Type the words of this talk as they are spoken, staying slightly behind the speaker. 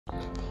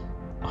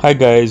Hi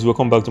guys,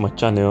 welcome back to my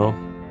channel.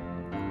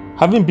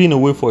 Having been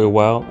away for a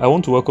while, I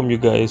want to welcome you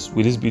guys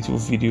with this beautiful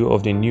video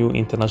of the new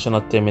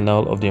international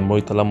terminal of the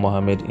Murtala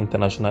Muhammed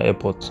International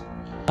Airport.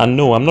 And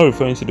no, I'm not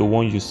referring to the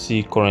one you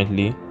see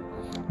currently.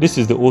 This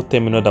is the old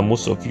terminal that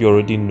most of you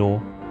already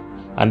know,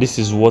 and this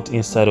is what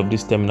inside of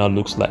this terminal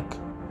looks like.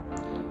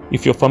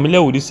 If you're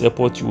familiar with this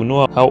airport, you will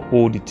know how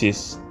old it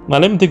is. Now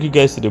let me take you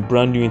guys to the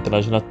brand new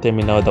international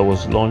terminal that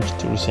was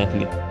launched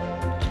recently.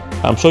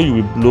 I'm sure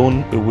you'll be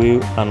blown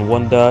away and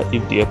wonder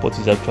if the airport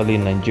is actually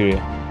in Nigeria.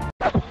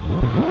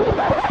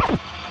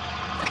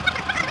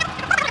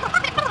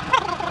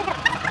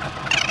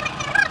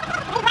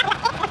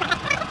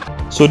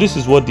 So this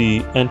is what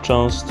the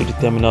entrance to the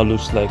terminal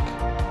looks like.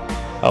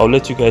 I'll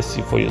let you guys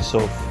see for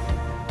yourself.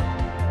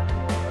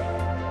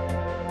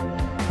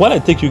 While I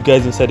take you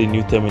guys inside the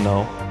new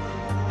terminal,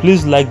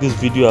 please like this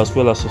video as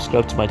well as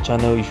subscribe to my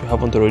channel if you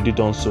haven't already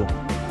done so.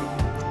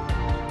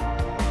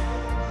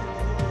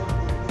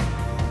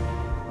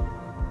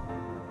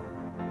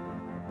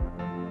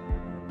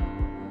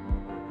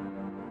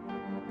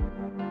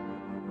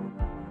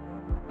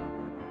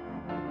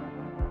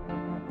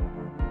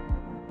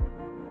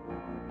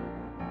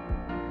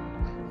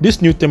 This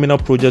new terminal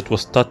project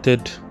was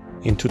started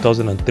in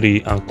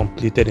 2003 and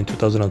completed in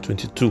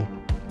 2022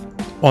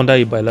 under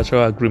a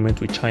bilateral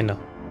agreement with China.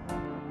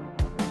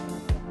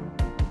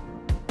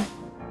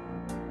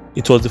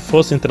 It was the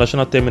first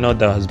international terminal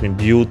that has been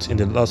built in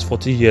the last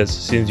 40 years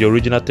since the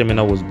original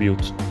terminal was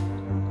built.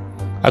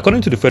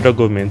 According to the federal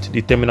government,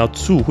 the Terminal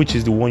 2, which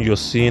is the one you're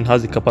seeing,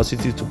 has the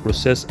capacity to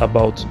process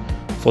about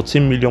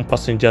 14 million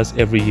passengers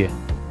every year.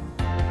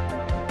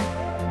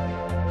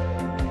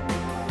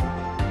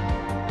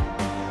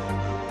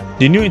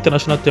 The new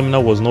international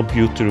terminal was not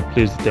built to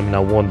replace the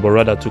Terminal 1 but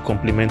rather to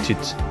complement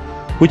it,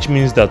 which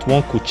means that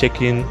one could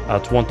check in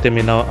at one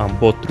terminal and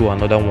board through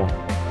another one,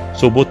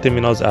 so both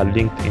terminals are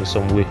linked in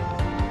some way.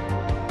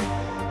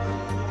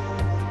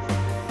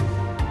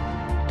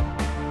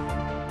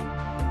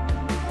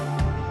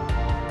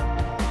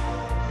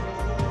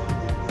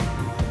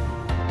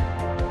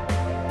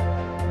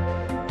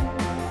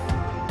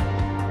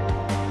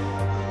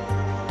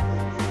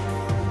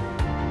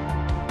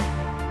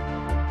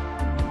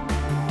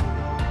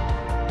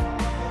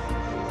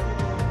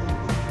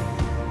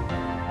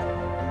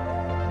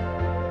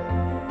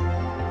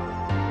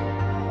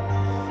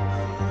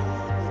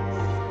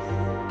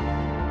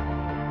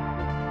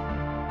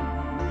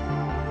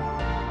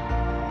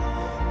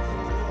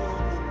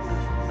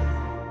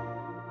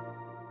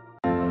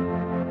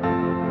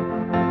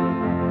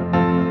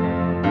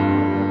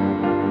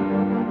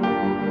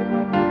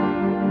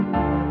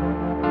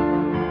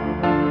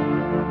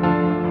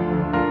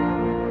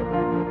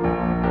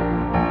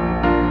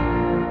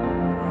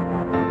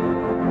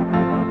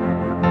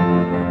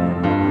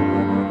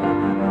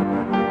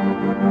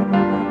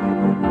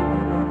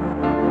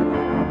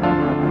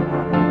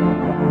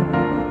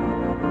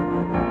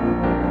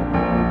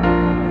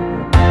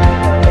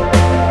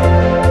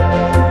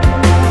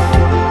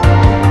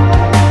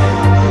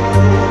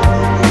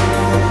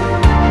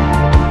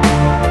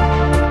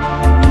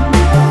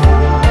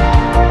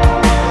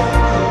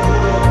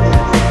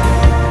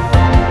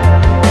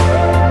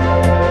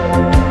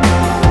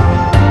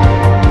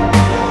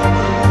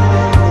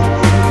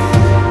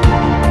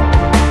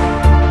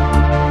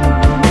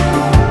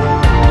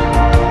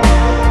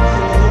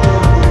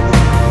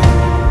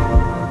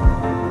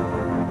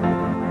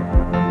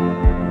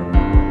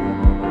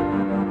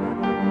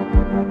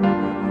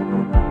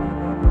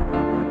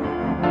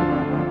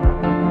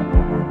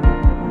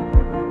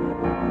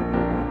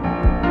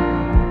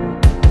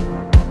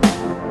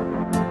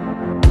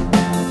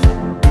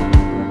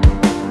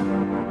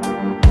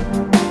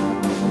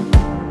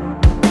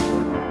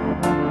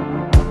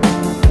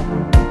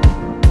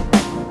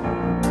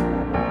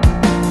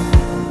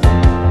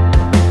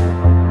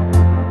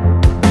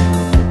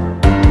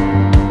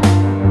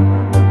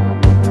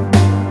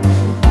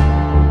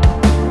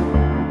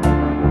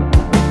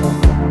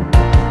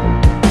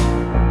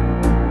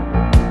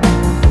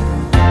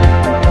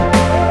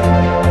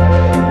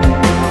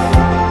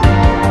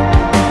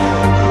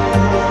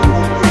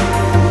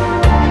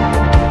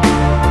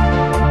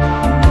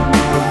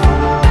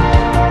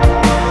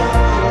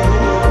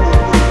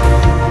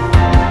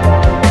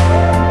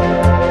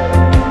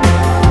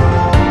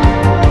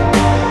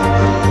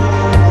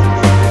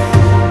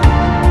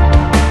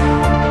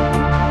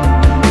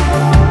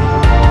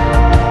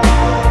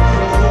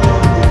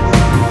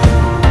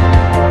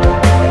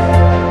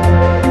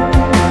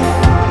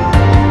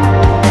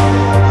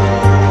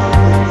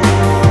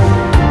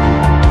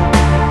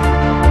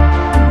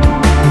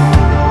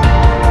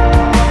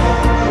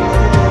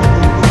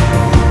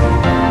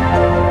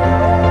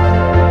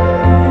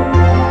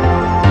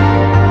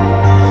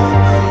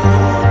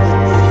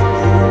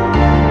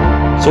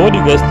 So what do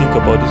you guys think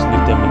about this new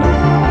terminal?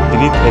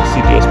 Did it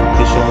exceed your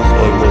expectations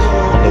or it was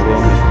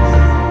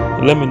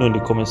underwhelming? Let me know in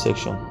the comment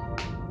section.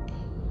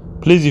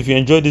 Please, if you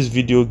enjoyed this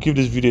video, give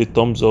this video a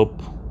thumbs up.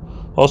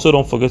 Also,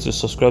 don't forget to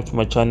subscribe to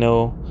my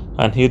channel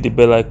and hit the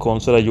bell icon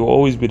so that you'll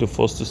always be the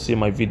first to see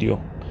my video.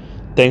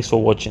 Thanks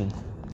for watching.